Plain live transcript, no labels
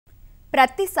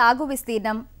ప్రతి సాగు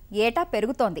విస్తీర్ణం ఏటా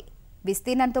పెరుగుతోంది.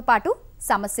 విస్తీర్ణంతో పాటు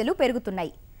సమస్యలు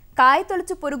పెరుగుతున్నాయి.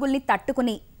 కాయతొలుచు పురుగుల్ని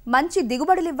తట్టుకుని మంచి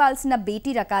దిగుబడులివ్వాల్సిన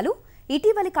బీటీ రకాలు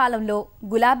ఇటీవలి కాలంలో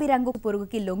గులాబీ రంగు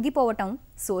పురుగుకి లొంగిపోవటం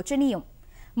శోచనీయం.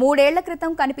 3 ఏళ్ల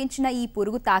క్రితం కనిపించిన ఈ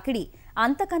పురుగు తాకిడి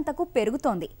అంతకంతకు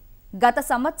పెరుగుతోంది. గత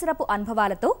సంవత్సరపు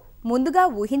అనుభవాలతో ముందుగా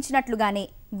ఊహించినట్లుగానే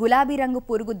గులాబీ రంగు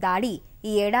పురుగు దాడి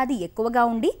ఈ ఏడాది ఎక్కువగా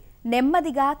ఉండి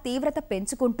నెమ్మదిగా తీవ్రత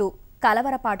పెంచుకుంటూ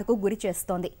కలవరపాటుకు గురి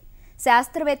చేస్తోంది.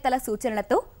 శాస్త్రవేత్తల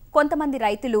సూచనలతో కొంతమంది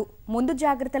రైతులు ముందు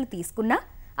జాగ్రత్తలు తీసుకున్నా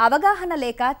అవగాహన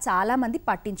లేక చాలామంది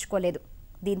పట్టించుకోలేదు.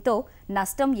 దీంతో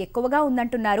నష్టం ఎక్కువగా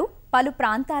ఉందంటున్నారు పలు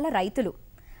ప్రాంతాల రైతులు.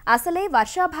 అసలే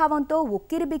వర్షాభావంతో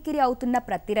ఉక్కిరిబిక్కిరి అవుతున్న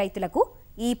ప్రతి రైతులకు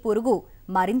ఈ పురుగు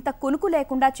మరింత కునుకు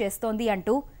లేకుండా చేస్తోంది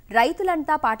అంటూ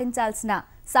రైతులంతా పాటించాల్సిన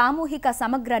సామూహిక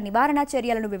సమగ్ర నివారణ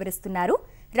చర్యలను వివరిస్తున్నారు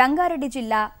రంగారెడ్డి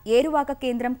జిల్లా ఏరువాక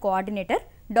కేంద్రం కోఆర్డినేటర్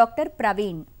డాక్టర్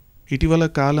ప్రవీణ్. ఇటీవల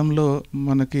కాలంలో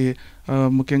మనకి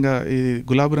ముఖ్యంగా ఈ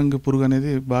గులాబీ రంగు పురుగు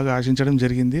అనేది బాగా ఆశించడం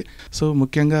జరిగింది. సో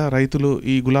ముఖ్యంగా రైతులు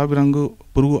ఈ గులాబీ రంగు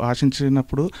పురుగు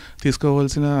ఆశించినప్పుడు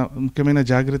తీసుకోవాల్సిన ముఖ్యమైన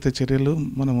జాగ్రత్త చర్యలు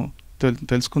మనము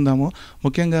తెలుసుకుందాము.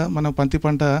 ముఖ్యంగా మనం పత్తి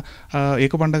పంట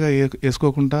ఏక పంటగా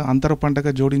వేసుకోకుండా అంతర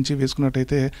పంటగా జోడించి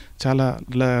వేసుకున్నట్టయితే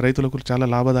రైతులకు చాలా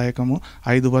లాభదాయకము.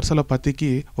 5 వరుసల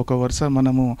పత్తికి 1 వరుస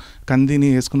మనము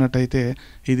కందిని వేసుకున్నట్టయితే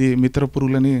ఇది మిత్ర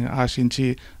పురుగులని ఆశించి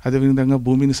అదేవిధంగా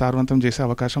భూమిని సారవంతం చేసే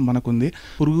అవకాశం మనకుంది.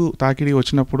 పురుగు తాకిడి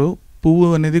వచ్చినప్పుడు పువ్వు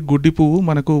అనేది గుడ్డి పువ్వు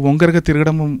మనకు వంకరగా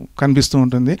తిరగడం కనిపిస్తూ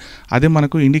ఉంటుంది. అదే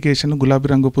మనకు ఇండికేషన్ గులాబీ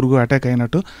రంగు పురుగు అటాక్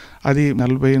అయినట్టు. అది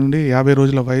 40 నుండి 50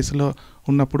 రోజుల వయసులో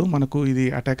ఉన్నప్పుడు మనకు ఇది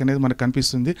అటాక్ అనేది మనకు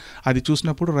కనిపిస్తుంది. అది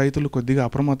చూసినప్పుడు రైతులు కొద్దిగా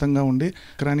అప్రమత్తంగా ఉండి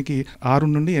ఎకరానికి 6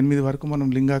 నుండి 8 వరకు మనం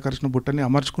లింగాకర్షణ బుట్టని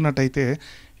అమర్చుకున్నట్టయితే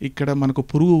ఇక్కడ మనకు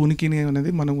పురుగు ఉనికిని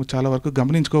అనేది మనం చాలా వరకు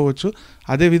గమనించుకోవచ్చు.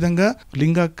 అదేవిధంగా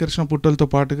లింగాకర్షణ బుట్టలతో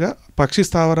పాటుగా పక్షి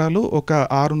స్థావరాలు ఒక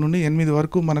 6 నుండి 8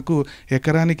 వరకు మనకు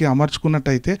ఎకరానికి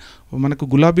అమర్చుకున్నట్టయితే మనకు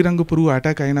గులాబీ రంగు పురుగు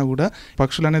అటాక్ అయినా కూడా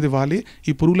పక్షులు అనేది వాలి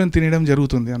ఈ పురుగులను తినడం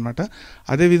జరుగుతుంది అన్నమాట.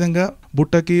 అదేవిధంగా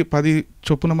బుట్టకి 10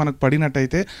 చొప్పున మనకు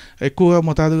పడినట్టయితే ఎక్కువ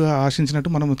మోతాదుగా ఆశించినట్టు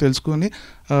మనం తెలుసుకొని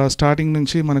స్టార్టింగ్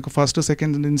నుంచి మనకు ఫస్ట్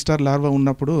సెకండ్ ఇన్స్టార్ లార్వా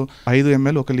ఉన్నప్పుడు 5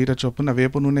 ml 1 లీటర్ చొప్పున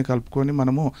వేప నూనె కలుపుకొని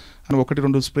మనము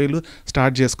 1-2 స్ప్రేలు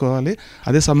స్టార్ట్ చేసుకోవాలి.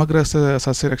 అదే సమగ్ర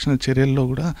సస్యరక్షణ చర్యల్లో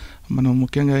కూడా మనం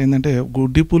ముఖ్యంగా ఏంటంటే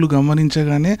గుడ్డి పూలు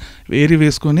గమనించగానే ఏరి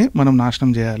వేసుకొని మనం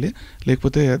నాశనం చేయాలి.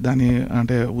 లేకపోతే దాని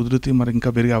ఉధృతి మరి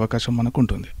ఇంకా పెరిగే అవకాశం మనకు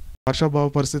ఉంటుంది. వర్షాభావ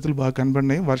పరిస్థితులు బాగా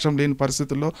కనబడినాయి. వర్షం లేని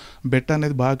పరిస్థితుల్లో బెట్ట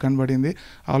అనేది బాగా కనబడింది.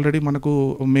 ఆల్రెడీ మనకు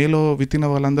మేలో విత్తిన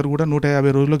వాళ్ళందరూ కూడా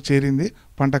 150 రోజులకు చేరింది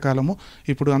పంట కాలము.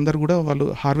 ఇప్పుడు అందరు కూడా వాళ్ళు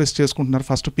హార్వెస్ట్ చేసుకుంటున్నారు.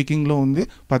 ఫస్ట్ పికింగ్లో ఉంది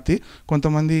పత్తి.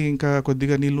 కొంతమంది ఇంకా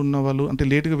కొద్దిగా నీళ్ళు ఉన్న వాళ్ళు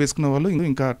లేట్గా వేసుకున్న వాళ్ళు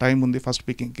ఇంకా టైం ఉంది ఫస్ట్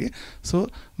పికింగ్కి. సో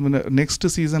నెక్స్ట్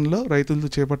సీజన్లో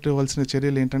రైతులు చేపట్టవలసిన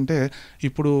చర్యలు ఏంటంటే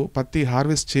ఇప్పుడు పత్తి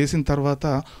హార్వెస్ట్ చేసిన తర్వాత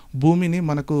భూమిని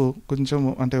మనకు కొంచెం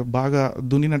బాగా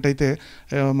దున్నినట్టయితే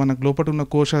మనకు లోపల ఉన్న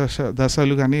కోశ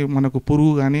దశలు కానీ మనకు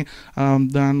పురుగు కానీ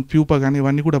దాని ప్యూప కానీ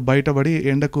ఇవన్నీ కూడా బయటపడి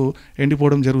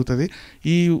ఎండిపోవడం జరుగుతుంది.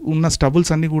 ఈ ఉన్న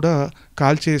స్టబుల్స్ అన్నీ కూడా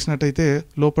కాల్చేసినట్టయితే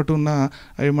లోపల ఉన్న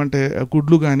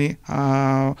గుడ్లు కానీ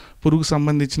పురుగు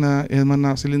సంబంధించిన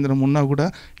ఏమన్నా శిలీంధ్రం ఉన్నా కూడా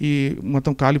ఈ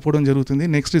మొత్తం కాలిపోవడం జరుగుతుంది.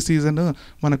 నెక్స్ట్ సీజన్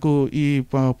మనకు ఈ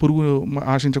పురుగు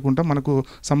ఆశించకుండా మనకు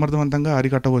సమర్థవంతంగా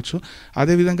అరికట్టవచ్చు.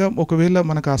 అదేవిధంగా ఒకవేళ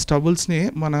మనకు ఆ స్టబుల్స్ని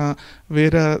మన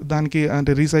వేరే దానికి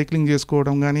రీసైక్లింగ్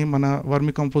చేసుకోవడం కానీ మన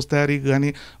వర్మి కంపోస్ట్ తయారీ కానీ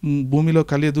భూమిలో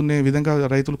కలియదున్నే విధంగా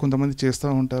రైతులు కొంతమంది చేస్తూ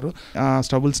ఉంటారు. ఆ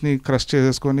స్టబుల్స్ని క్రష్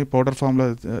చేసుకొని పౌడర్ ఫామ్లో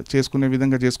చేసుకునే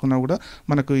విధంగా చేసుకున్నా కూడా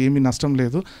మనకు ఏమీ నష్టం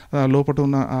లేదు. లోపల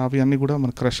ఉన్న అవి అన్నీ కూడా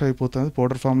మనకు క్రష్ అయిపోతుంది,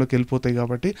 పౌడర్ ఫామ్లోకి వెళ్ళిపోతాయి.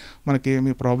 కాబట్టి మనకి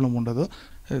ఏమీ ప్రాబ్లం ఉండదు.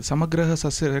 సమగ్ర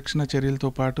సస్యరక్షణ చర్యలతో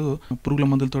పాటు పురుగుల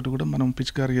మందులతో కూడా మనం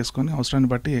పిచికారీ చేసుకొని అవసరాన్ని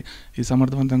బట్టి ఈ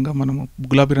సమర్థవంతంగా మనము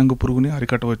గులాబీ రంగు పురుగుని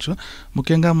అరికట్టవచ్చు.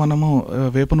 ముఖ్యంగా మనము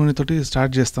వేప నూనెతోటి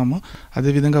స్టార్ట్ చేస్తాము.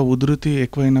 అదేవిధంగా ఉధృతి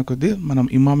ఎక్కువైన కొద్దీ మనం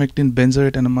ఇమామెక్టిన్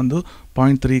బెంజోయేట్ అనే మందు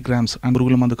 0.3 grams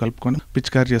పురుగుల మందు కలుపుకొని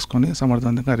పిచికారీ చేసుకొని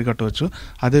సమర్థవంతంగా అరికట్టవచ్చు.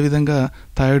 అదేవిధంగా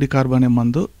థయోడి కార్బ్ అనే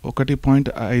మందు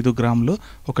 1.5 grams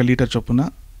 1 లీటర్ చొప్పున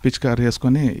పిచికారీ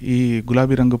చేసుకొని ఈ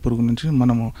గులాబీ రంగు పురుగు నుంచి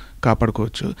మనము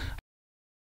కాపాడుకోవచ్చు.